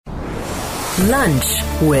Lunch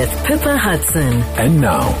with Pippa Hudson. And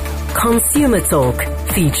now, Consumer Talk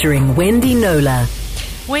featuring Wendy Knowler.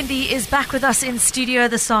 Wendy is back with us in studio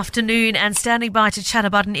this afternoon and standing by to chat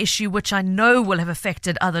about an issue which I know will have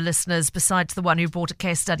affected other listeners besides the one who brought a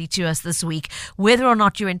case study to us this week, whether or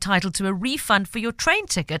not you're entitled to a refund for your train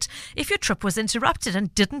ticket if your trip was interrupted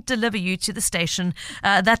and didn't deliver you to the station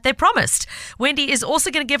that they promised. Wendy is also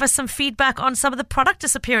going to give us some feedback on some of the product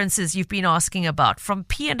disappearances you've been asking about, from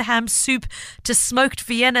pea and ham soup to smoked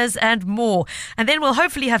Viennas and more. And then we'll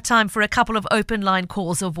hopefully have time for a couple of open line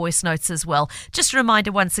calls or voice notes as well. Just a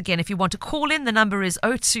reminder once again, if you want to call in, the number is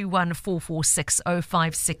 021 446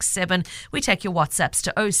 0567. We take your WhatsApps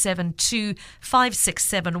to 072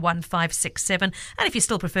 567 1567. And if you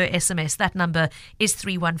still prefer SMS, that number is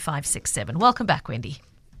 31567. Welcome back, Wendy.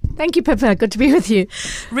 Thank you, Pippa. Good to be with you.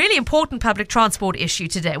 Really important public transport issue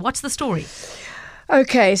today. What's the story?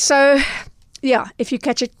 Okay, so, if you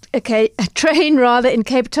catch a train in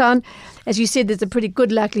Cape Town, as you said, there's a pretty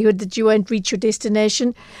good likelihood that you won't reach your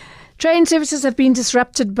destination. Train services have been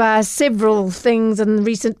disrupted by several things in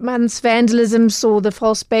recent months. Vandalism saw the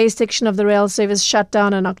False Bay section of the rail service shut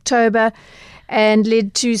down in October and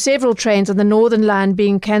led to several trains on the Northern Line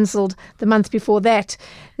being cancelled the month before that.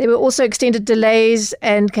 There were also extended delays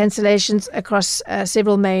and cancellations across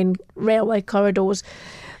several main railway corridors.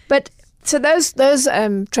 So those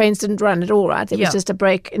trains didn't run at all, right? There was just a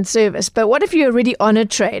break in service. But what if you're already on a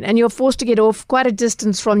train and you're forced to get off quite a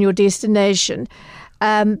distance from your destination?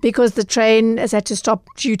 Because the train has had to stop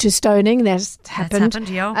due to stoning. That's happened,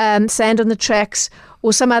 sand on the tracks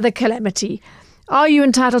or some other calamity. Are you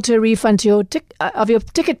entitled to a refund to of your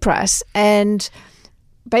ticket price? And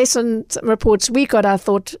based on some reports we got, I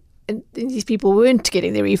thought these people weren't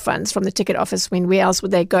getting their refunds from the ticket office. When where else would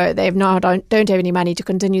they go? They now don't have any money to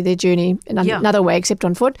continue their journey in another way except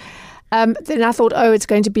on foot. Then I thought, it's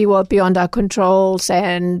going to be beyond our control,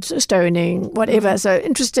 sand, stoning, whatever. So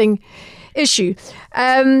interesting issue.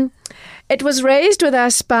 It was raised with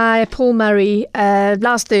us by Paul Murray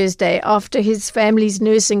last Thursday after his family's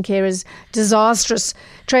nursing carer's disastrous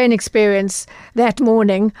train experience that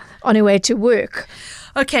morning on her way to work.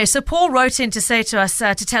 Okay, so Paul wrote in to say to us,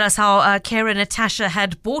 to tell us how carer Natasha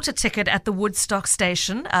had bought a ticket at the Woodstock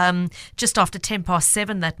station just after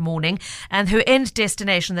 7:10 that morning, and her end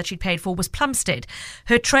destination that she'd paid for was Plumstead.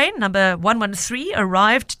 Her train, number 113,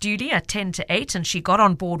 arrived duly at 7:50, and she got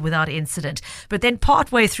on board without incident. But then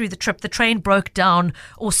partway through the trip, the train broke down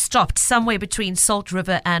or stopped somewhere between Salt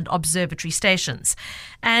River and Observatory stations.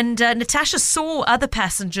 And Natasha saw other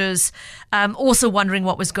passengers also wondering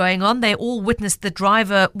what was going on. They all witnessed the driver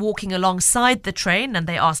walking alongside the train, and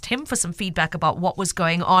they asked him for some feedback about what was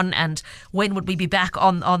going on and when would we be back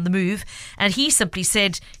on the move. And he simply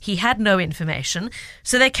said he had no information.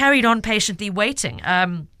 So they carried on patiently waiting.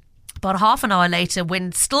 About half an hour later,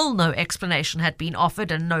 when still no explanation had been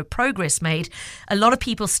offered and no progress made, a lot of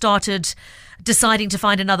people started deciding to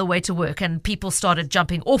find another way to work, and people started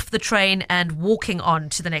jumping off the train and walking on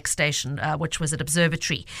to the next station, which was at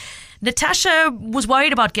Observatory. Natasha was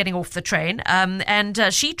worried about getting off the train, and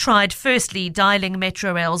she tried firstly dialing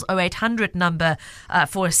Metrorail's 0800 number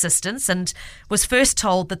for assistance, and was first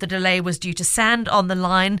told that the delay was due to sand on the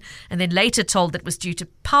line, and then later told that it was due to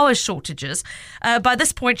power shortages. By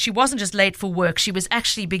this point, she wasn't just late for work, she was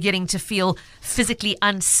actually beginning to feel physically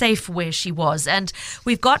unsafe where she was. And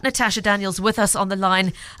we've got Natasha Daniels with us on the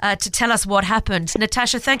line to tell us what happened.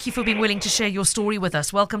 Natasha, thank you for being willing to share your story with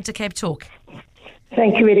us. Welcome to Cape Talk.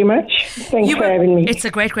 Thank you very much. Thanks for having me. It's a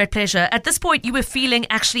great pleasure. At this point, you were feeling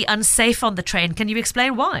actually unsafe on the train. Can you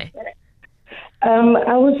explain why?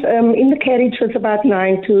 I was in the carriage with about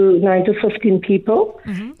 9 to 15 people.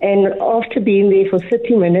 Mm-hmm. And after being there for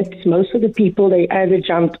 30 minutes, most of the people, they either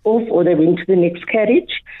jumped off or they went to the next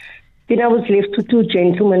carriage. Then I was left with two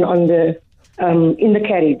gentlemen on the in the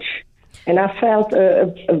carriage. And I felt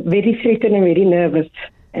very threatened and very nervous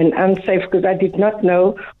and unsafe because I did not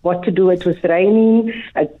know what to do. It was raining,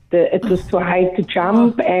 it was too high to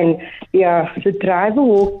jump, and the driver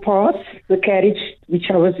walked past the carriage which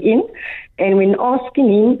I was in, and when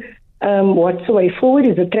asking him what's the way forward,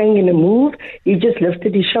 is the train going to move, he just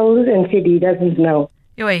lifted his shoulders and said he doesn't know.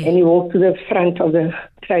 And he walked to the front of the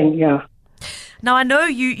train, Now, I know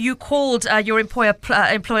you called your employer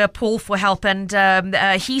Paul for help, and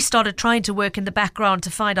he started trying to work in the background to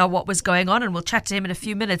find out what was going on, and we'll chat to him in a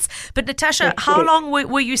few minutes. But Natasha, how long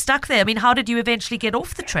were you stuck there? I mean, how did you eventually get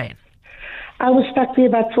off the train? I was stuck there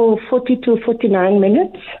about for 40 to 49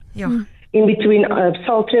 minutes in between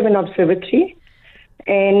Salt River and Observatory.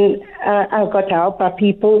 And I got help by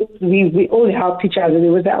people. We all helped each other.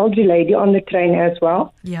 There was an elderly lady on the train as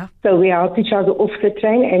well. Yeah. So we helped each other off the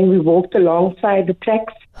train, and we walked alongside the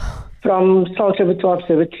tracks from Salt River to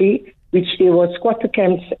Observatory, which there was squatter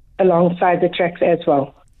camps alongside the tracks as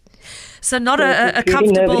well. So not a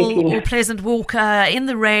comfortable or pleasant walk in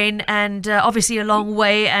the rain, and obviously a long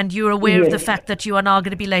way, and you're aware of the fact that you are now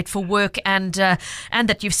going to be late for work, and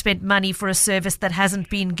that you've spent money for a service that hasn't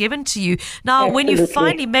been given to you. Now, when you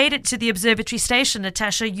finally made it to the observatory station,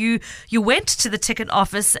 Natasha, you went to the ticket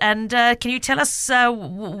office, and can you tell us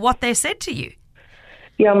what they said to you?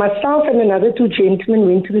 Yeah, myself and another two gentlemen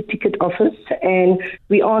went to the ticket office, and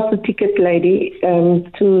we asked the ticket lady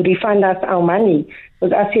to refund us our money.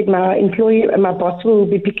 Because I said, my boss will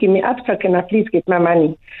be picking me up, so can I please get my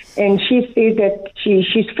money? And she said that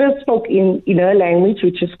she first spoke in her language,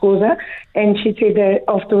 which is Xhosa, and she said that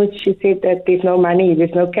afterwards she said that there's no money,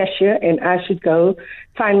 there's no cashier, and I should go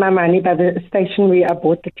find my money by the station where I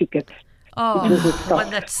bought the tickets. Oh, well,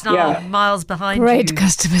 that's now miles behind you. Great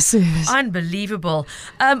customer service. Unbelievable.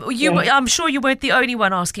 I'm sure you weren't the only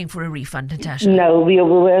one asking for a refund, Natasha. No, we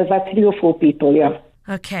were about 3 or 4 people, yeah.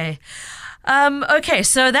 Okay. Okay,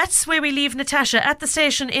 so that's where we leave Natasha at the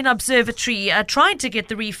station in Observatory, trying to get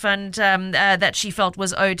the refund that she felt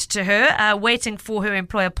was owed to her, waiting for her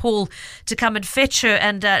employer Paul to come and fetch her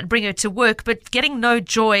and bring her to work, but getting no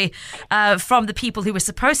joy from the people who were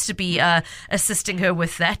supposed to be assisting her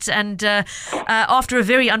with that. And after a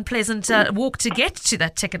very unpleasant walk to get to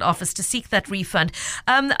that ticket office to seek that refund,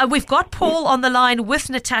 we've got Paul on the line with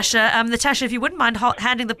Natasha. Natasha, if you wouldn't mind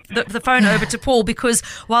handing the phone over to Paul, because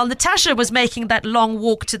while Natasha was making that long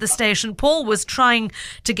walk to the station, Paul was trying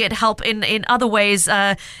to get help in other ways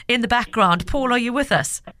in the background. Paul, are you with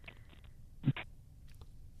us?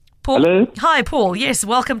 Paul? Hello? Hi, Paul. Yes,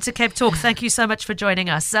 welcome to Cape Talk. Thank you so much for joining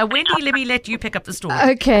us. Wendy, let me let you pick up the story.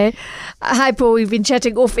 Okay. Hi, Paul. We've been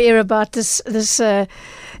chatting off air about this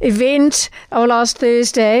event last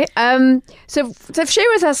Thursday. So share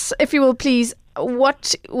with us, if you will, please,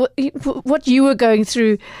 what you were going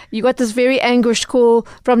through. You got this very anguished call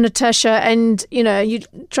from Natasha, and you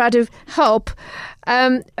tried to help.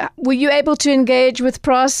 Were you able to engage with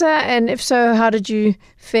PRASA, and if so, how did you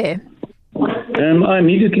fare? I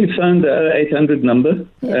immediately phoned the 0800 number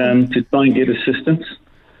to try and get assistance.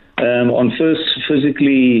 On first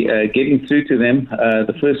physically getting through to them,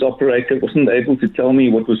 the first operator wasn't able to tell me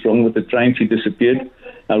what was wrong with the train. She disappeared.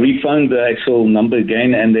 I rephoned the actual number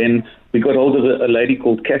again, and then we got hold of a lady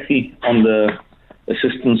called Kathy on the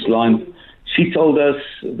assistance line. She told us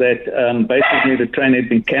that basically the train had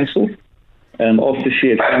been cancelled after she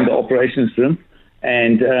had found the operations room.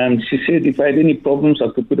 And she said if I had any problems, I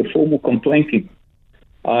could put a formal complaint in.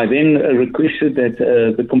 I then requested that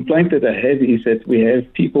the complaint that I have is that we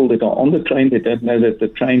have people that are on the train that don't know that the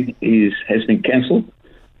train has been cancelled,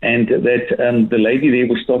 and that the lady there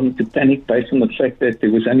was starting to panic based on the fact that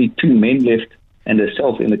there was only 2 men left and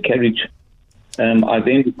herself in the carriage. I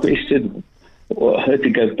then requested her to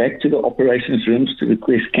go back to the operations rooms to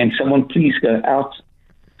request, can someone please go out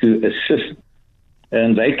to assist?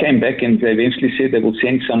 And they came back and they eventually said they will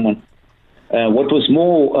send someone. What was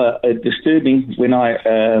more disturbing, when I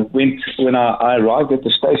arrived at the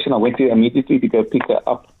station, I went there immediately to go pick her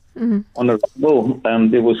up. On arrival,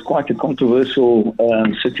 there was quite a controversial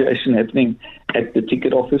situation happening at the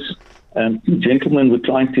ticket office. 2 gentlemen were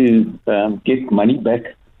trying to get money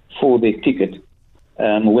back for their ticket.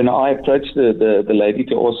 When I approached the lady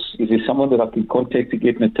to ask, is there someone that I can contact to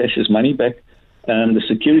get Natasha's money back? The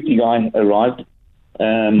security guy arrived.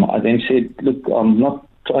 I then said, look, I'm not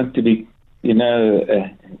trying to be,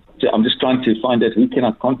 I'm just trying to find out who can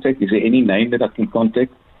I contact. Is there any name that I can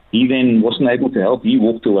contact? He then wasn't able to help. He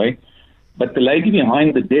walked away. But the lady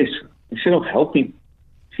behind the desk, instead of helping,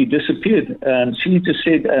 she disappeared. She just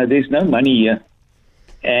said, there's no money here.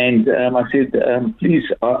 And I said, please,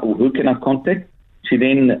 who can I contact? She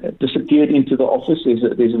then disappeared into the office.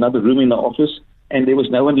 There's another room in the office, and there was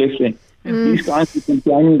no one left there. These guys were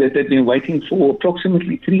complaining that they'd been waiting for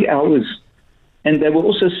approximately 3 hours, and they were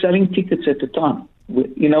also selling tickets at the time.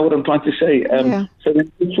 You know what I'm trying to say? So they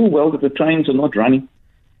know full well that the trains are not running,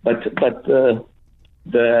 but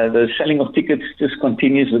the selling of tickets just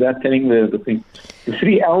continues without telling the thing. The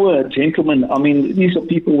 3-hour gentleman, I mean, these are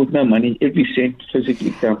people with no money. Every cent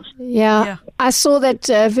physically counts. Yeah. I saw that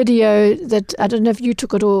video that, I don't know if you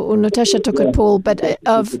took it or Natasha took it, Paul, but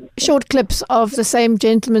of short clips of the same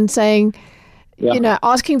gentleman saying,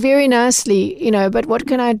 asking very nicely, but what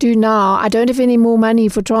can I do now? I don't have any more money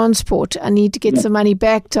for transport. I need to get some money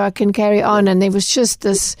back so I can carry on. And there was just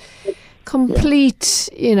this complete,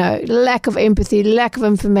 lack of empathy, lack of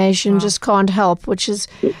information, just can't help, which is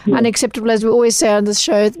unacceptable. As we always say on this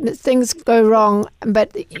show, things go wrong,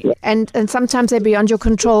 but and sometimes they're beyond your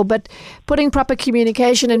control, but putting proper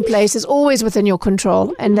communication in place is always within your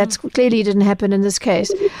control, and that's clearly didn't happen in this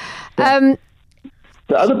case. The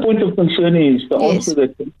other point of concern is the answer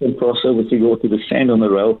that came across with regard to the sand on the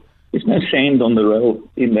rail. There's no sand on the rail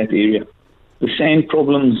in that area. The sand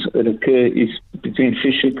problems that occur is between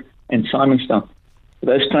Fischhoek and Simonstown.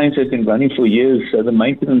 Those trains have been running for years, so the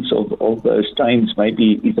maintenance of those trains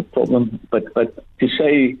maybe is a problem. But to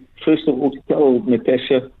say, first of all, to tell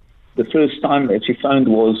Natasha, the first time that she found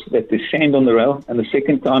was that there's sand on the rail, and the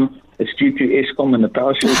second time it's due to Eskom and the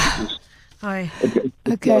power shortages. Okay.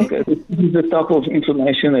 This is the type of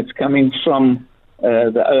information that's coming from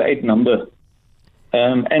the 08 number.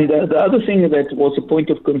 And the other thing that was a point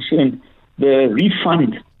of concern, the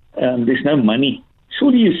refund, there's no money.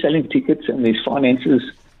 Surely you're selling tickets and there's finances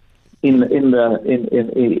in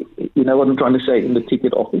you know what I'm trying to say, in the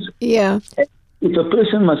ticket office. Yeah. If a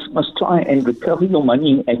person must try and recover your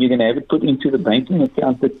money and you're going to have it put into the banking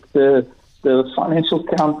account, the financial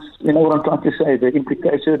accounts, you know what I'm trying to say, the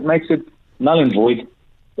implication, it makes it null and void.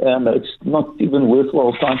 It's not even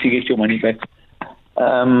worthwhile trying to get your money back.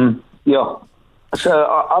 So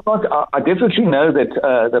I definitely know that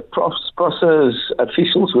the PROSA's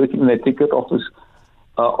officials working in the ticket office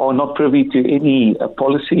are not privy to any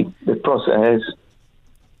policy that PROSA has.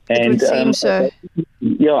 And it would seem so.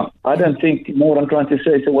 Yeah, I don't think, you know what I'm trying to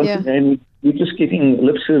say. So once again, we're just getting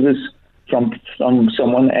lip service from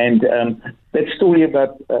someone, and that story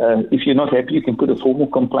about if you're not happy, you can put a formal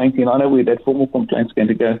complaint in. I know where that formal complaint's going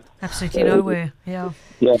to go. Absolutely nowhere. Yeah.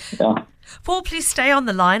 Paul, please stay on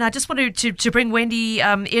the line. I just wanted to bring Wendy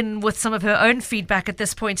in with some of her own feedback at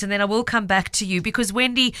this point, and then I will come back to you, because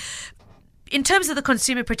Wendy, in terms of the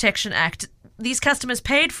Consumer Protection Act, these customers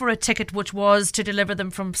paid for a ticket which was to deliver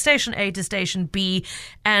them from station A to station B,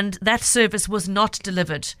 and that service was not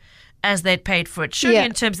delivered as they'd paid for it. Surely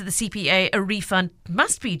in terms of the CPA, a refund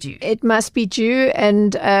must be due. It must be due,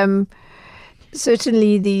 and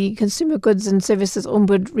certainly the Consumer Goods and Services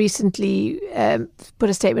Ombud recently put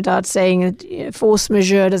a statement out saying that force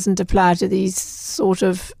majeure doesn't apply to these sort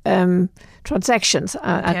of transactions.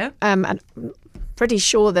 I'm pretty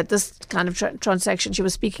sure that this kind of transaction, she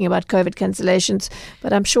was speaking about COVID cancellations,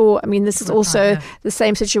 but I'm sure, this is also the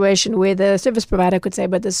same situation where the service provider could say,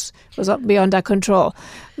 but this was beyond our control.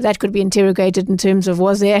 That could be interrogated in terms of,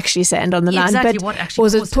 was there actually sand on the line? But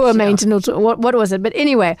was it poor maintenance? What was it? But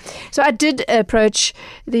anyway, so I did approach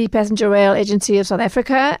the Passenger Rail Agency of South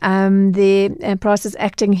Africa, the PROSA's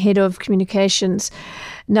acting head of communications,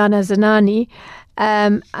 Nana Zanani.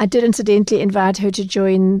 I did incidentally invite her to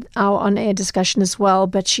join our on-air discussion as well,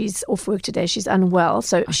 but she's off work today. She's unwell.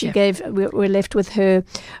 So we're left with her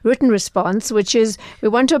written response, which is, we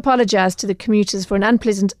want to apologize to the commuters for an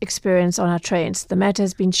unpleasant experience on our trains. The matter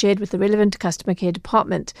has been shared with the relevant customer care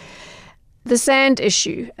department. The sand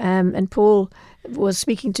issue, and Paul was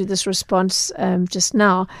speaking to this response just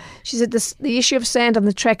now. She said the issue of sand on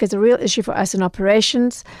the track is a real issue for us in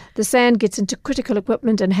operations. The sand gets into critical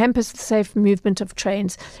equipment and hampers the safe movement of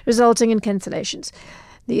trains, resulting in cancellations.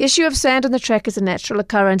 The issue of sand on the track is a natural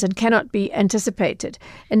occurrence and cannot be anticipated.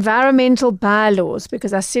 Environmental bylaws,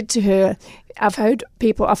 because I said to her, I've heard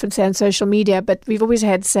people often say on social media, but we've always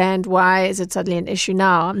had sand. Why is it suddenly an issue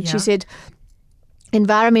now? And she said,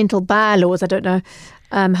 environmental bylaws, I don't know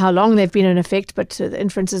how long they've been in effect, but the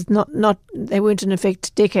inference is not they weren't in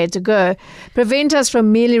effect decades ago, prevent us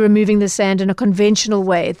from merely removing the sand in a conventional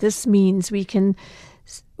way. This means we can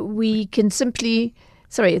simply.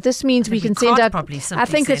 Sorry, this means we can send out. I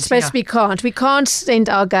think it's supposed to be can't. We can't send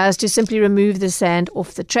our guys to simply remove the sand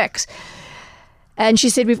off the tracks. And she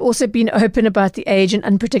said we've also been open about the age and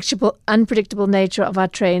unpredictable nature of our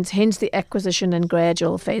trains, hence the acquisition and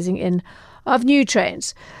gradual phasing in of new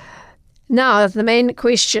trains. Now, the main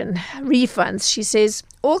question, refunds. She says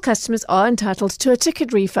all customers are entitled to a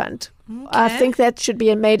ticket refund. Okay. I think that should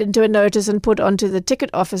be made into a notice and put onto the ticket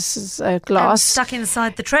office's glass. And stuck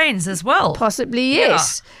inside the trains as well. Possibly,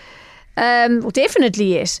 yes.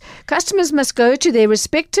 Definitely, yes. Customers must go to their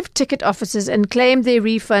respective ticket offices and claim their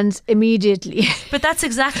refunds immediately. But that's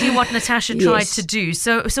exactly what Natasha tried to do.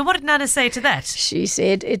 So what did Nana say to that? She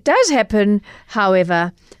said, it does happen,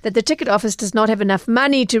 however, that the ticket office does not have enough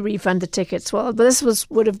money to refund the tickets. Well, this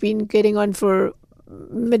would have been getting on for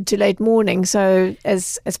mid to late morning. So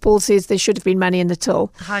as Paul says, there should have been money in the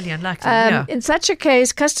till. Highly unlikely, In such a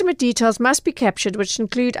case, customer details must be captured, which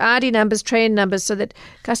include ID numbers, train numbers, so that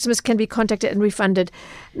customers can be contacted and refunded.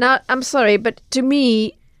 Now, I'm sorry, but to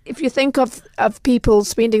me, if you think of people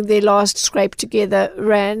spending their last scrape together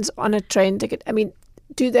rands on a train ticket, I mean,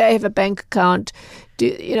 do they have a bank account?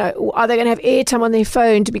 Are they going to have airtime on their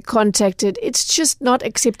phone to be contacted? It's just not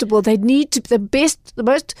acceptable. They need to. The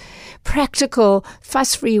most practical,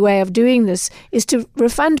 fuss-free way of doing this is to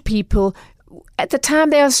refund people at the time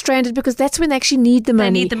they are stranded, because that's when they actually need the money.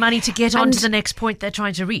 They need the money to get on to the next point they're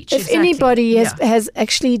trying to reach. If anybody has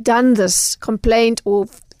actually done this, complaint or,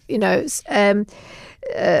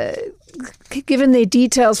 given their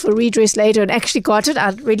details for redress later and actually got it,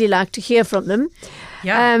 I'd really like to hear from them.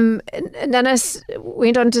 Yeah. And Nana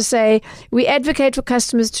went on to say, we advocate for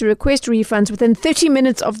customers to request refunds within 30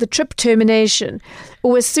 minutes of the trip termination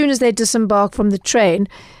or as soon as they disembark from the train.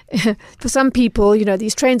 For some people,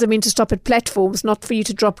 these trains are meant to stop at platforms, not for you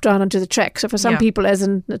to drop down onto the track. So for some people, as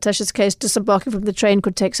in Natasha's case, disembarking from the train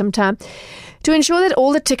could take some time. To ensure that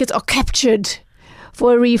all the tickets are captured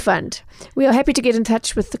for a refund, we are happy to get in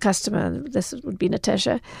touch with the customer. This would be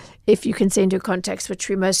Natasha. If you can send your contacts, which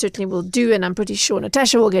we most certainly will do, and I'm pretty sure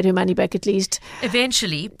Natasha will get her money back at least.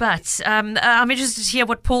 Eventually, but I'm interested to hear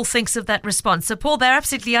what Paul thinks of that response. So, Paul, they're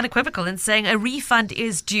absolutely unequivocal in saying a refund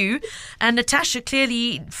is due, and Natasha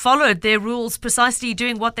clearly followed their rules, precisely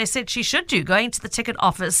doing what they said she should do, going to the ticket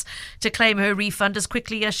office to claim her refund as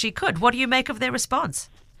quickly as she could. What do you make of their response?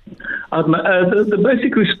 The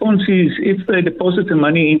basic response is if they deposit the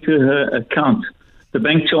money into her account, the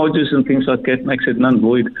bank charges and things like that makes it non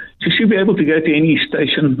void. She should be able to go to any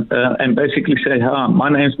station and basically say, "Hi, my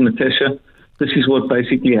name's Natasha. This is what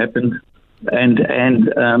basically happened, and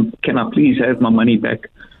can I please have my money back?"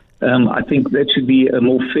 I think that should be a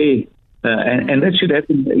more fair, and that should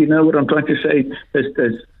happen. You know what I'm trying to say?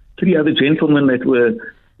 There's 3 other gentlemen that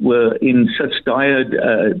were in such dire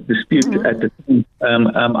dispute at the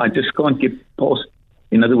time. I just can't get past,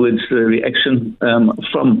 in other words, the reaction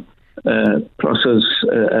from PRASA's,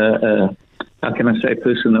 how can I say,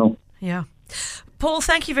 personnel. Yeah. Paul,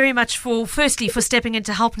 thank you very much firstly for stepping in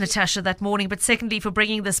to help Natasha that morning, but secondly for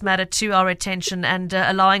bringing this matter to our attention and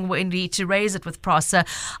allowing Wendy to raise it with PRASA.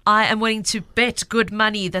 I am willing to bet good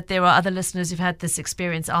money that there are other listeners who've had this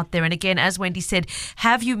experience out there. And again, as Wendy said,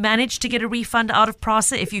 have you managed to get a refund out of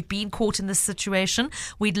PRASA if you've been caught in this situation?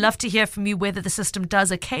 We'd love to hear from you whether the system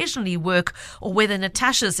does occasionally work or whether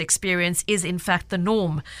Natasha's experience is in fact the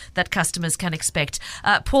norm that customers can expect.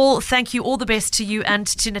 Paul, thank you. All the best to you and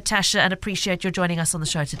to Natasha, and appreciate your joining us on the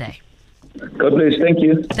show today. God bless. Thank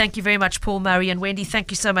you. Thank you very much, Paul, Murray, and Wendy.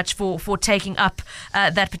 Thank you so much for taking up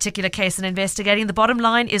that particular case and investigating. The bottom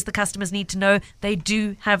line is the customers need to know they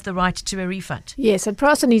do have the right to a refund. Yes, and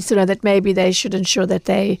PRASA needs to know that maybe they should ensure that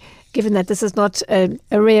they, given that this is not a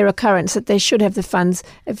rare occurrence, that they should have the funds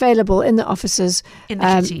available in the offices. In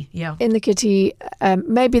the kitty, yeah. In the kitty.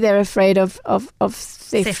 Maybe they're afraid of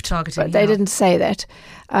theft targeting. But they didn't say that.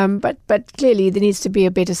 But clearly there needs to be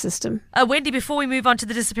a better system. Wendy, before we move on to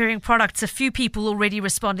the disappearing products, a few people already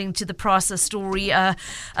responding to the PRASA story.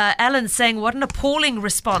 Alan saying, what an appalling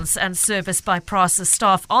response and service by PRASA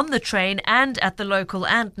staff on the train and at the local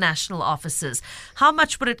and national offices. How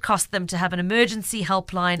much would it cost them to have an emergency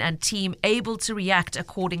helpline and team able to react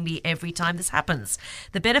accordingly every time this happens?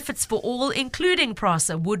 The benefits for all, including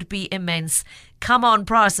PRASA, would be immense. Come on,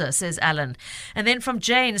 PRASA, says Alan. And then from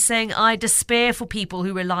Jane saying, I despair for people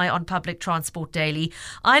who rely on public transport daily.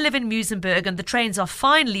 I live in Muizenberg and the trains are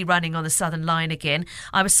finally running on the Southern Line again.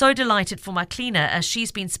 I was so delighted for my cleaner as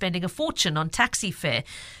she's been spending a fortune on taxi fare.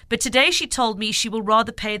 But today she told me she will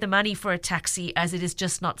rather pay the money for a taxi as it is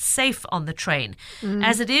just not safe on the train.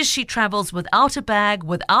 As it is, she travels without a bag,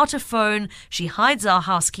 without a phone. She hides our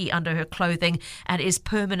house key under her clothing and is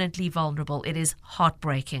permanently vulnerable. It is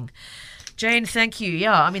heartbreaking. Jane, thank you.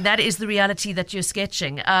 Yeah, I mean, that is the reality that you're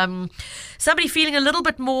sketching. Somebody feeling a little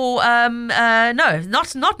bit more,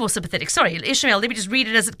 not more sympathetic. Sorry, Ishmael, let me just read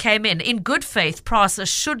it as it came in. In good faith, PRASA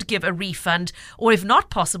should give a refund, or if not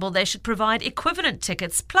possible, they should provide equivalent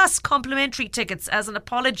tickets plus complimentary tickets as an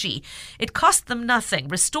apology. It cost them nothing.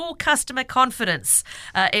 Restore customer confidence,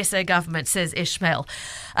 SA government, says Ishmael.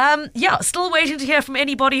 Still waiting to hear from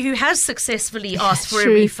anybody who has successfully asked for a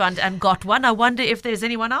refund and got one. I wonder if there's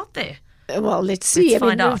anyone out there. Well, let's see.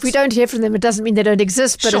 Find out. If we don't hear from them, it doesn't mean they don't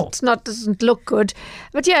exist, but It doesn't look good.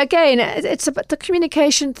 But yeah, again, it's about the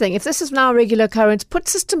communication thing. If this is now a regular occurrence, put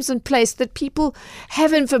systems in place that people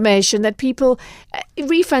have information, that people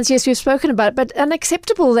refunds. Yes, we've spoken about it, but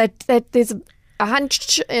unacceptable that there's a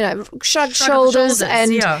hunched, shrugged shoulders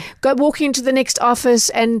and go walking to the next office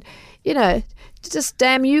and just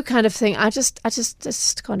damn you kind of thing. I just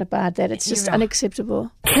can't abide that. It's just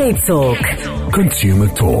unacceptable. Cape Talk. Consumer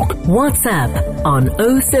Talk. WhatsApp on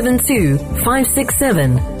 072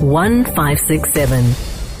 567 1567.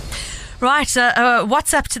 Right,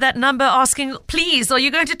 WhatsApp to that number asking, please, are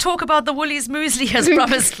you going to talk about the Woolies muesli as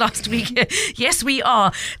promised last week? Yes, we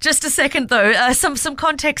are. Just a second, though. Some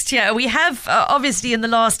context here. We have, obviously, in the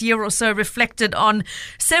last year or so, reflected on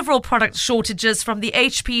several product shortages, from the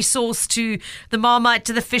HP sauce to the Marmite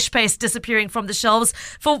to the fish paste disappearing from the shelves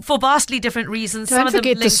for vastly different reasons. Don't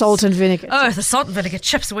forget the salt and vinegar. Oh, the salt and vinegar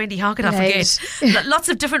chips, Wendy. How could I forget? Lots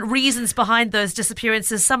of different reasons behind those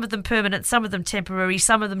disappearances. Some of them permanent, some of them temporary,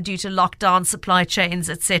 some of them due to lockdown, supply chains,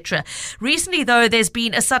 etc. Recently, though, there's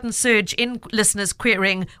been a sudden surge in listeners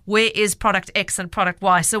querying where is product X and product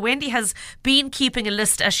Y. So Wendy has been keeping a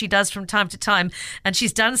list, as she does from time to time, and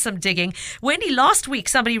she's done some digging. Wendy, last week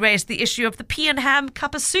somebody raised the issue of the pea and ham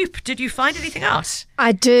cup of soup. Did you find anything out?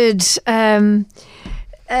 I did.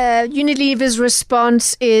 Unilever's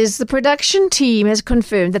response is the production team has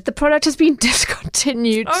confirmed that the product has been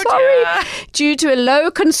discontinued. Due to a low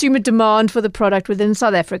consumer demand for the product within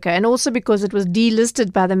South Africa, and also because it was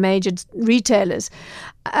delisted by the major retailers.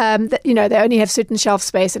 They only have certain shelf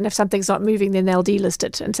space, and if something's not moving, then they'll delist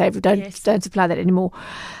it and say, don't supply that anymore.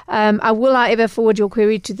 I will, however, forward your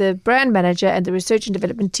query to the brand manager and the research and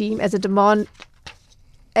development team as a demand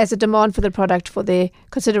for the product for their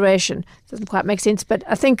consideration. Doesn't quite make sense, but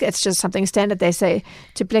I think it's just something standard they say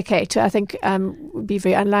to placate. I think would be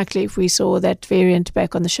very unlikely if we saw that variant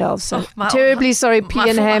back on the shelves. So terribly sorry, pea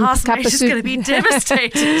and ham cup of soup. is going to be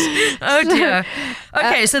devastated. Oh dear.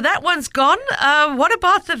 Okay, so that one's gone. What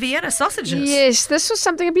about the Vienna sausages? Yes, this was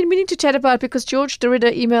something I've been meaning to chat about because George de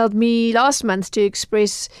Ridder emailed me last month to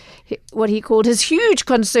express what he called his huge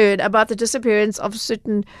concern about the disappearance of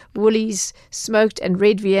certain Woolies smoked and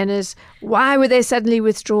red Viennas. Why were they suddenly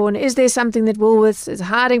withdrawn? Is there something that Woolworths is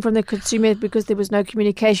hiding from the consumer because there was no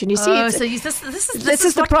communication? You see, this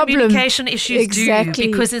is the what problem. Communication issues do,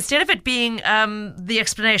 because instead of it being the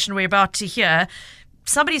explanation we're about to hear,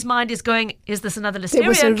 somebody's mind is going, is this another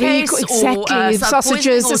listeria case? Exactly,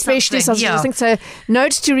 sausages, especially sausages. I think so.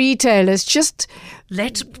 Notes to retailers, just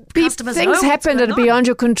let customers know things happen that are beyond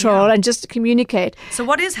your control and just communicate. So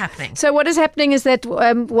what is happening? So what is happening is that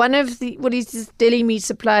one of the Woolies deli meat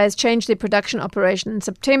suppliers changed their production operation in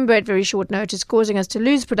September at very short notice, causing us to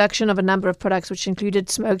lose production of a number of products, which included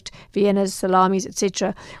smoked Viennas, salamis,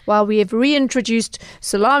 etc. While we have reintroduced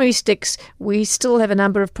salami sticks, we still have a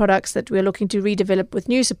number of products that we're looking to redevelop with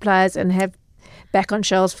new suppliers and have back on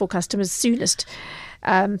shelves for customers soonest.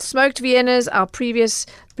 Smoked Viennas, our previous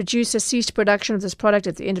producer ceased production of this product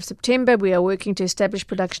at the end of September. We are working to establish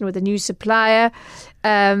production with a new supplier.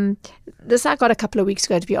 This I got a couple of weeks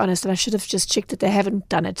ago, to be honest, and I should have just checked that they haven't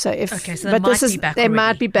done it. They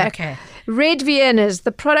might be back. Okay. Red Viennas,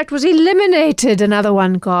 the product was eliminated. Another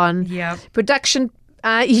one gone. Yeah. Production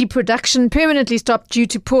permanently stopped due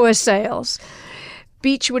to poor sales.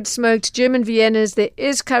 Beechwood smoked German Viennas. There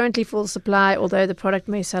is currently full supply, although the product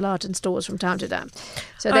may sell out in stores from time to time.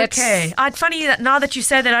 So that's okay. Funny that now that you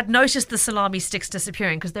say that, I'd noticed the salami sticks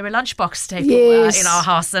disappearing because they were a lunchbox staple in our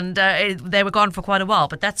house, and they were gone for quite a while.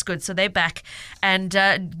 But that's good. So they're back. And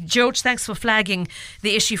George, thanks for flagging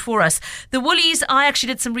the issue for us. The Woolies, I actually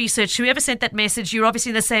did some research. Whoever sent that message, you're obviously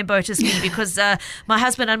in the same boat as me because my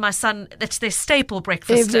husband and my son, that's their staple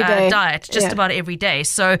breakfast diet, just about every day.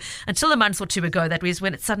 So until a month or two ago, that was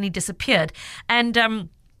when it suddenly disappeared. And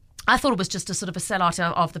I thought it was just a sort of a sellout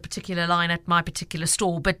of the particular line at my particular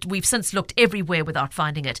store, but we've since looked everywhere without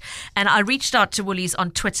finding it. And I reached out to Woolies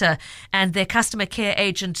on Twitter, and their customer care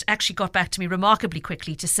agent actually got back to me remarkably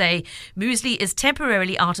quickly to say muesli is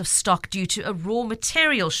temporarily out of stock due to a raw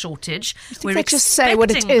material shortage. We're just say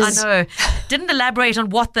what it is. I know. Didn't elaborate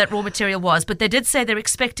on what that raw material was, but they did say they're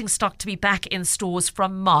expecting stock to be back in stores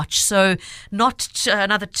from March. So not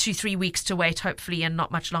another 2-3 weeks to wait, hopefully, and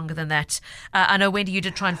not much longer than that. I know, Wendy, you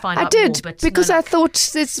did try and find I did, more, because I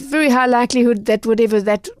thought it's very high likelihood that whatever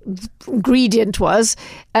that ingredient was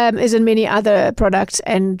is in many other products,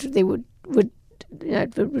 and they would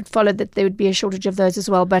follow that there would be a shortage of those as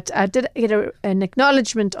well. But I did get an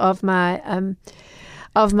acknowledgement of my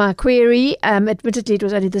query. Admittedly, it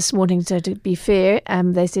was only this morning, so to be fair,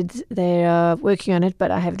 they said they are working on it,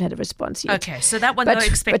 but I haven't had a response yet. Okay, so that one though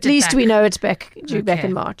expected at least back. We know it's back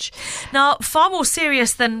in March. Now, far more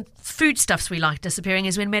serious than foodstuffs we like disappearing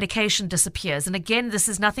is when medication disappears. And again, this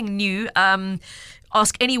is nothing new.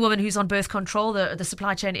 Ask any woman who's on birth control. The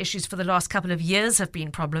supply chain issues for the last couple of years have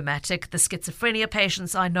been problematic. The schizophrenia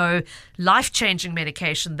patients I know, life-changing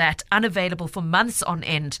medication that unavailable for months on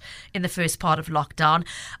end in the first part of lockdown.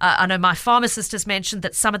 I know my pharmacist has mentioned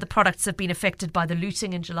that some of the products have been affected by the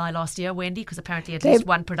looting in July last year, Wendy, because apparently at least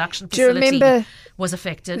one production facility was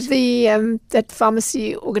affected. That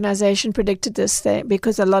pharmacy organization predicted this thing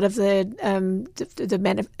because a lot of one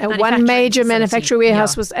major manufacturer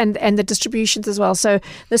warehouse was and the distributions as well. So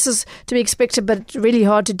this is to be expected, but really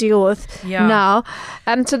hard to deal with now.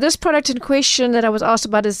 So this product in question that I was asked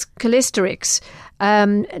about is Cholesterex.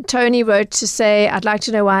 Tony wrote to say, I'd like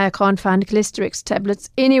to know why I can't find Cholesterex tablets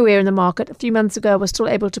anywhere in the market. A few months ago, I was still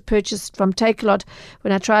able to purchase from Takealot.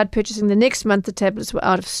 When I tried purchasing the next month, the tablets were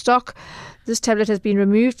out of stock. This tablet has been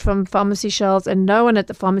removed from pharmacy shelves and no one at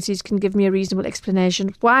the pharmacies can give me a reasonable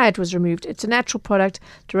explanation why it was removed. It's a natural product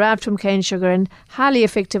derived from cane sugar and highly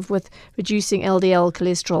effective with reducing LDL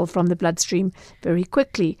cholesterol from the bloodstream very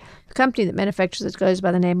quickly. The company that manufactures it goes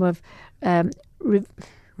by the name of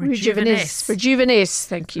Rejuveness,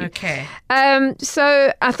 thank you. Okay.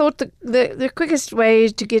 So I thought the quickest way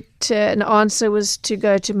to get an answer was to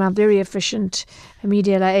go to my very efficient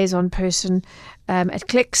media liaison person at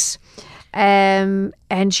Clicks. And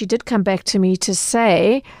she did come back to me to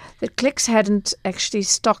say that Clicks hadn't actually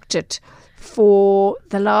stocked it for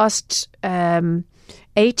the last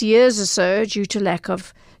 8 years or so due to lack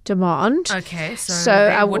of demand. Okay, so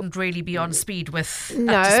they wouldn't really be on speed with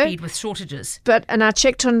up to speed with shortages. And I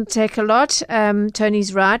checked on Takealot.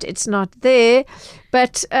 Tony's right; it's not there,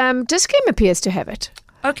 but Dis-Chem appears to have it.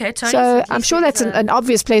 Okay, Tony. So I'm sure that's an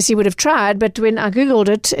obvious place he would have tried, but when I googled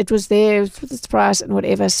it, it was there with its price and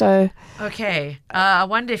whatever. So okay, I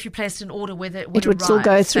wonder if you placed an order with it would still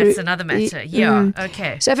go through. That's another matter.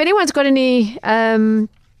 Okay. So if anyone's got any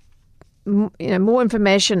more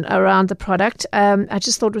information around the product, I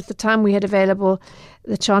just thought with the time we had available,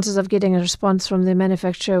 the chances of getting a response from the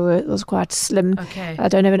manufacturer was quite slim. Okay. I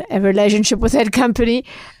don't have a relationship with that company.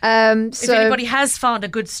 If anybody has found a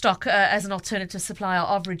good stock as an alternative supplier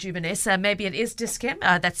of Rejuveness, maybe it is Dis-Chem.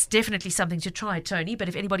 That's definitely something to try, Tony. But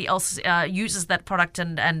if anybody else uses that product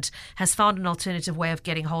and has found an alternative way of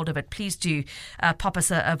getting hold of it, please do pop us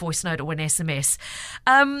a voice note or an SMS.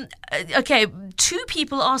 Okay, 2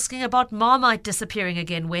 people asking about Marmite disappearing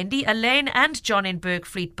again, Wendy. Elaine and John in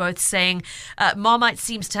Bergfleet both saying Marmite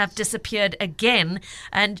seems to have disappeared again.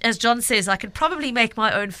 And as John says, I could probably make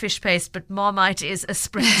my own fish paste, but Marmite is a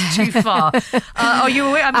sprint too far. Are you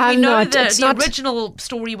aware? I mean, we know the original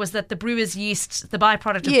story was that the brewer's yeast, the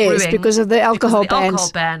byproduct of brewing, yes, because of the alcohol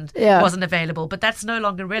ban wasn't available, but that's no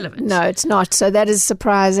longer relevant. No, it's not. So that is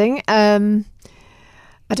surprising. I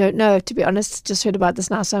don't know, to be honest. Just heard about this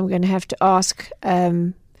now, so I'm going to have to ask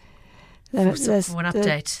for an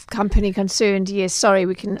update. The company concerned. Yes, sorry,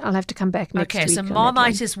 I'll have to come back next week. Okay, so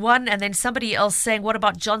Marmite is one, and then somebody else saying, what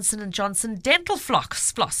about Johnson & Johnson dental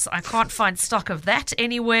floss? I can't find stock of that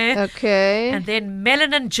anywhere. Okay. And then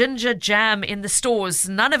melanin ginger jam in the stores,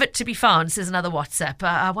 none of it to be found, says another WhatsApp.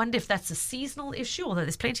 I wonder if that's a seasonal issue, although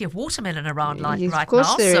there's plenty of watermelon around right now. Of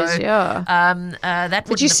course there is, that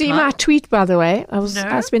Did you see my tweet, by the way?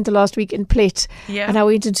 I spent the last week in Plet, and I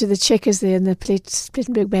went into the Checkers there in the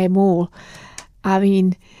Plettenberg Bay Mall. I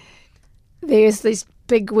mean, there's these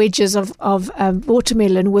big wedges of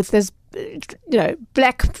watermelon with this,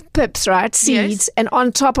 black pips, right? Seeds. Yes. And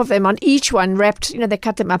on top of them, on each one wrapped, they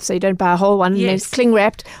cut them up so you don't buy a whole one. Yes. And they're cling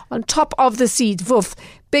wrapped on top of the seeds. Woof.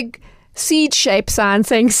 Big seed shape sign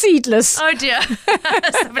saying seedless. Oh dear.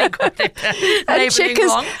 Somebody got that labeling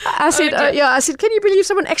wrong. I said, can you believe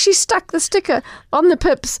someone actually stuck the sticker on the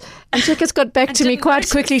pips? And Checkers got back to me quite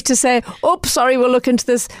quickly to say, oops, sorry, we'll look into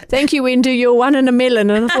this. Thank you, Wendy, you're 1 in a million.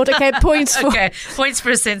 And I thought, okay, points for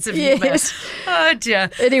a sense of humour. Yes. Oh dear.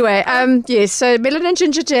 Anyway, yes, so melanin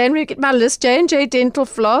ginger jam, we get my list, J&J dental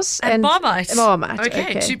floss and Marmite.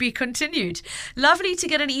 Okay, to be continued. Lovely to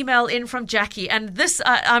get an email in from Jackie, and this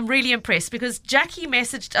I'm really impressed because Jackie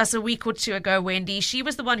messaged us a week or 2 ago, Wendy. She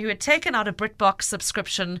was the one who had taken out a BritBox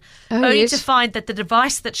subscription only to find that the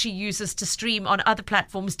device that she uses to stream on other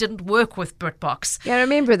platforms didn't work with BritBox. Yeah, I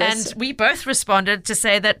remember this. And we both responded to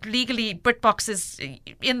say that legally BritBox is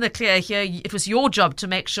in the clear here. It was your job to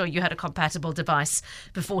make sure you had a compatible device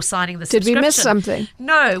before signing the subscription. Did we miss something?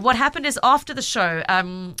 No. What happened is after the show,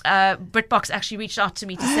 BritBox actually reached out to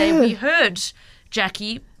me to say, we heard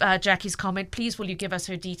Jackie, Jackie's comment, please will you give us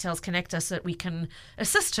her details, connect us so that we can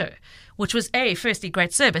assist her, which was firstly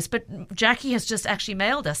great service. But Jackie has just actually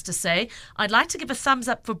mailed us to say, I'd like to give a thumbs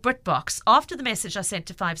up for BritBox. After the message I sent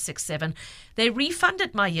to 567, they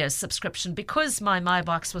refunded my year's subscription because my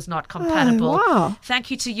MyBox was not compatible. Oh, wow.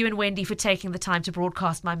 Thank you to you and Wendy for taking the time to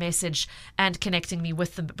broadcast my message and connecting me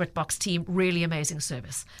with the BritBox team. Really amazing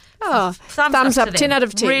service. Oh, Thumbs up, to them. 10 out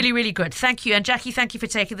of 10. Really, really good. Thank you. And Jackie, thank you for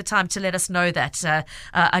taking the time to let us know that.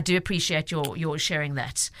 I do appreciate your sharing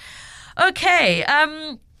that. Okay.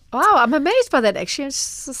 Wow, I'm amazed by that, actually.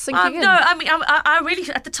 It's just sinking in. No, I mean, I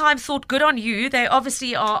really, at the time, thought good on you. They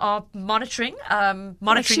obviously are monitoring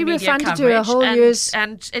Actually, media we're funded coverage. to a whole year's...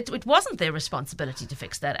 And it wasn't their responsibility to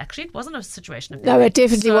fix that, actually. It wasn't a situation of... No, it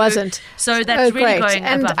definitely wasn't. So that's really great. going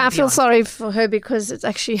And above I feel beyond. sorry for her because it's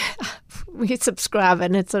actually... we subscribe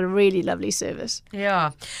and it's a really lovely service.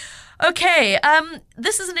 Yeah. Okay,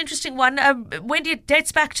 this is an interesting one. Wendy, it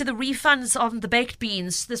dates back to the refunds on the baked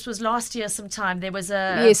beans. This was last year sometime. There was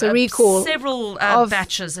a recall several of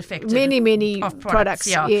batches affected. Many of products,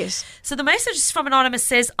 yeah. yes. So the message from Anonymous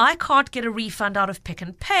says, I can't get a refund out of Pick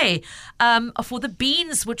and Pay for the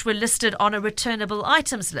beans which were listed on a returnable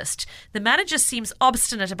items list. The manager seems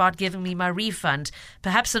obstinate about giving me my refund.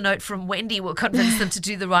 Perhaps a note from Wendy will convince them to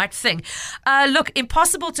do the right thing. Look,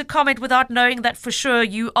 impossible to comment without knowing that for sure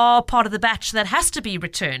you are part of the batch that has to be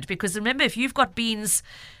returned, because remember, if you've got beans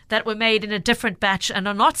that were made in a different batch and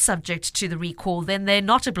are not subject to the recall, then they're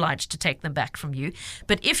not obliged to take them back from you.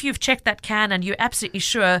 But if you've checked that can and you're absolutely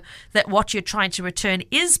sure that what you're trying to return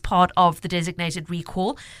is part of the designated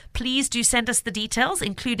recall, please do send us the details,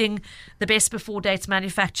 including the best before dates,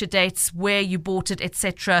 manufacture dates, where you bought it,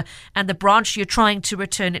 etc., and the branch you're trying to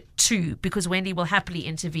return it to, because Wendy will happily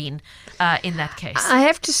intervene in that case. I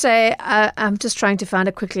have to say, I'm just trying to find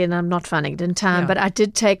it quickly and I'm not finding it in time, but I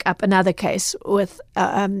did take up another case with...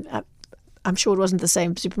 I'm sure it wasn't the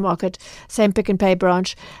same supermarket, same Pick and Pay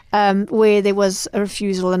branch, where there was a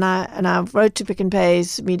refusal, and I wrote to Pick and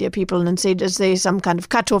Pay's media people and said, is there some kind of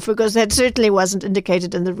cutoff, because that certainly wasn't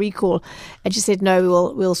indicated in the recall, and she said,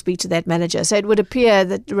 no, we'll speak to that manager. So it would appear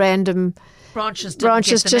that random branches didn't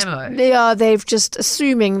get the just memo. They've just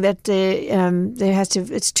assuming that there has to.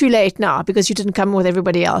 It's too late now because you didn't come with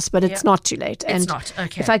everybody else, but it's not too late. It's not.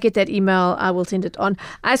 Okay. If I get that email, I will send it on.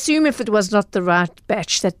 I assume if it was not the right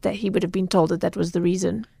batch, that he would have been told that was the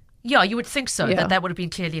reason. Yeah, you would think so, that would have been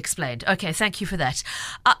clearly explained. Okay, thank you for that.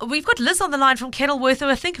 We've got Liz on the line from Kenilworth, who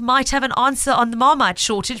I think might have an answer on the Marmite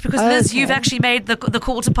shortage, because Liz, you've actually made the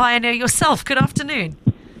call to Pioneer yourself. Good afternoon.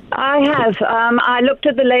 I have. I looked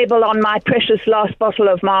at the label on my precious last bottle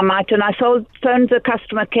of Marmite, and I phoned the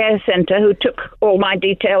customer care centre, who took all my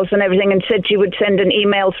details and everything and said she would send an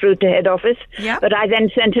email through to head office. Yeah. But I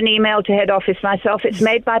then sent an email to head office myself. It's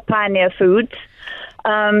made by Pioneer Foods.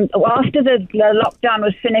 After the lockdown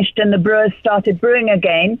was finished and the brewers started brewing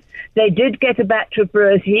again, they did get a batch of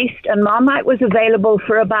brewer's yeast, and Marmite was available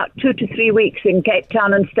for about 2 to 3 weeks in Cape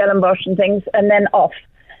Town and Stellenbosch and things, and then off.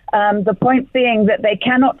 The point being that they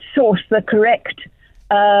cannot source the correct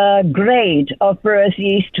grade of brewer's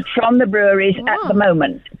yeast from the breweries at the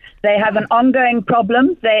moment. They have an ongoing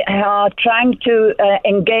problem. They are trying to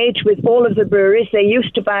engage with all of the breweries they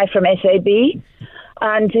used to buy from SAB.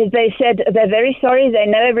 And they said they're very sorry. They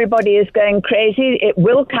know everybody is going crazy. It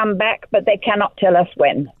will come back, but they cannot tell us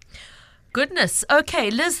when. Goodness. Okay,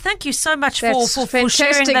 Liz, thank you so much for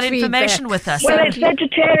sharing that information with us. Well, it's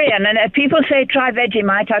vegetarian, and if people say try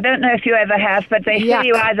Vegemite, I don't know if you ever have, but they say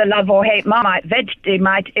you either love or hate Marmite.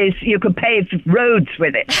 Vegemite is you could pave roads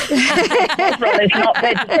with it. Well, it's not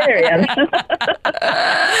vegetarian.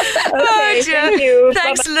 Okay, thank you.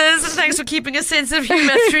 Thanks, Liz, and thanks for keeping a sense of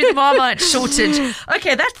humour through the Marmite shortage.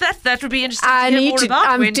 Okay, that would be interesting to hear more about.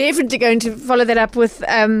 I'm definitely going to follow that up with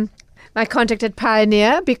my contact at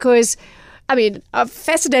Pioneer, because I'm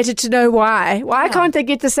fascinated to know why. Why can't they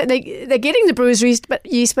get this? They're getting the brewer's yeast,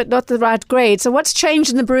 but not the right grade. So what's changed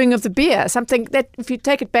in the brewing of the beer? Something that, if you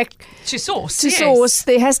take it back to source,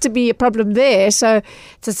 there has to be a problem there. So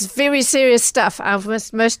it's very serious stuff. I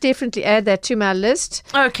must most definitely add that to my list.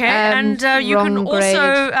 Okay, and you can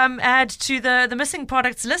also add to the missing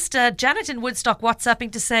products list. Janet in Woodstock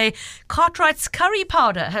WhatsApping to say Cartwright's curry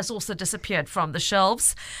powder has also disappeared from the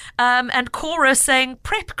shelves. And Cora saying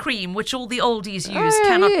prep cream, which all the oldies use,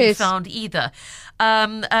 cannot be found either.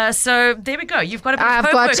 So there we go. You've got a bit of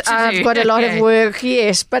homework to do. I've got a lot of work,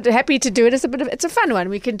 yes, but happy to do it. It's a fun one.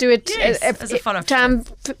 We can do it as a follow-up. Time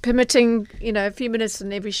permitting, a few minutes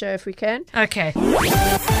in every show if we can. Okay.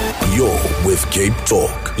 You're with Cape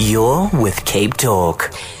Talk. You're with Cape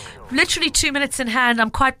Talk. literally 2 minutes in hand. I'm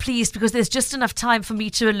quite pleased because there's just enough time for me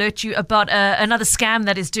to alert you about another scam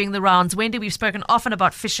that is doing the rounds. Wendy, we've spoken often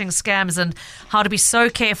about phishing scams and how to be so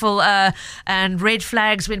careful and red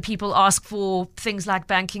flags when people ask for things like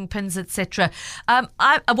banking pins, etc.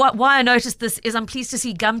 Why I noticed this is I'm pleased to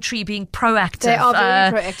see Gumtree being proactive. They are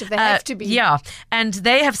very proactive. They have to be. Yeah, and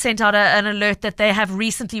they have sent out an alert that they have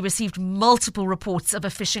recently received multiple reports of a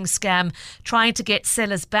phishing scam trying to get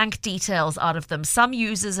sellers' bank details out of them. Some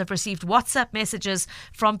users have received WhatsApp messages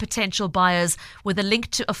from potential buyers with a link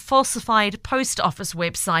to a falsified post office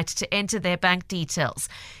website to enter their bank details.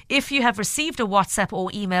 If you have received a WhatsApp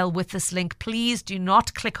or email with this link, please do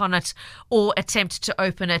not click on it or attempt to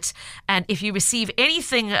open it. And if you receive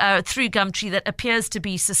anything through Gumtree that appears to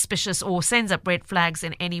be suspicious or sends up red flags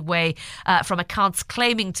in any way from accounts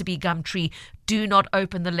claiming to be Gumtree, do not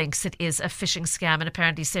open the links. It is a phishing scam, and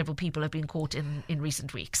apparently several people have been caught in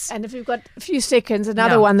recent weeks. And if you've got a few seconds,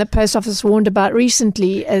 another one the post office warned about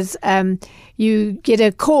recently is you get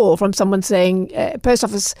a call from someone saying, post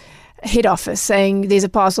office head office saying there's a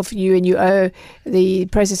parcel for you and you owe the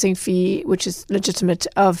processing fee, which is legitimate,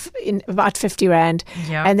 of about 50 Rand.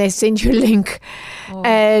 Yeah. And they send you a link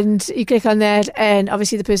and you click on that, and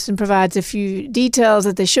obviously the person provides a few details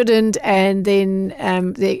that they shouldn't, and then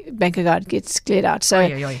the bank account gets cleared out. So,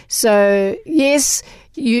 so yes,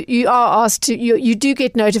 you are asked to, you do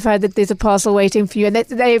get notified that there's a parcel waiting for you, and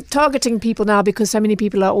they're targeting people now because so many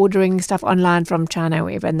people are ordering stuff online from China or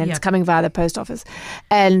whatever, and then it's coming via the post office.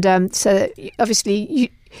 And so obviously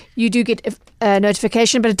you do get a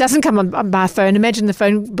notification, but it doesn't come on by phone. Imagine the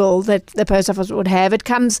phone bill that the post office would have. It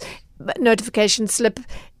comes notification slip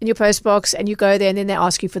in your post box, and you go there and then they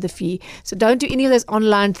ask you for the fee. So don't do any of those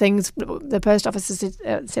online things. The post office has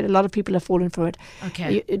said a lot of people have fallen for it.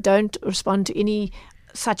 Okay. You don't respond to any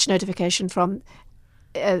such notification from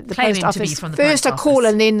the Claiming post office. to be from the First post a call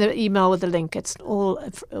office. and then the email with the link. It's all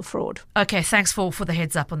a fraud. Okay, thanks for the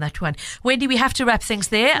heads up on that one. Wendy, we have to wrap things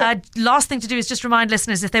there. Last thing to do is just remind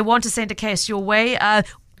listeners, if they want to send a case your way,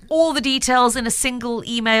 all the details in a single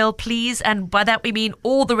email, please. And by that we mean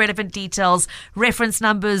all the relevant details, reference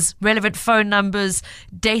numbers, relevant phone numbers,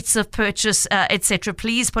 dates of purchase, etc.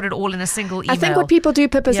 Please put it all in a single email. I think what people do,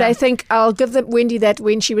 Pip, is they think, I'll give Wendy that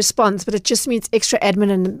when she responds, but it just means extra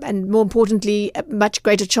admin and more importantly, a much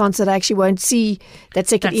greater chance that I actually won't see that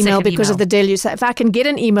second email because of the deluge. So if I can get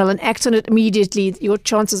an email and act on it immediately, your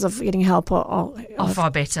chances of getting help are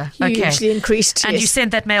far better. Hugely increased. And yes. you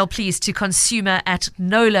send that mail, please, to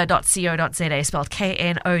consumer@knowler.co.za, spelled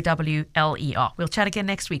KNOWLER. We'll chat again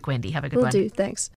next week, Wendy. Have a good one. Will do. Thanks.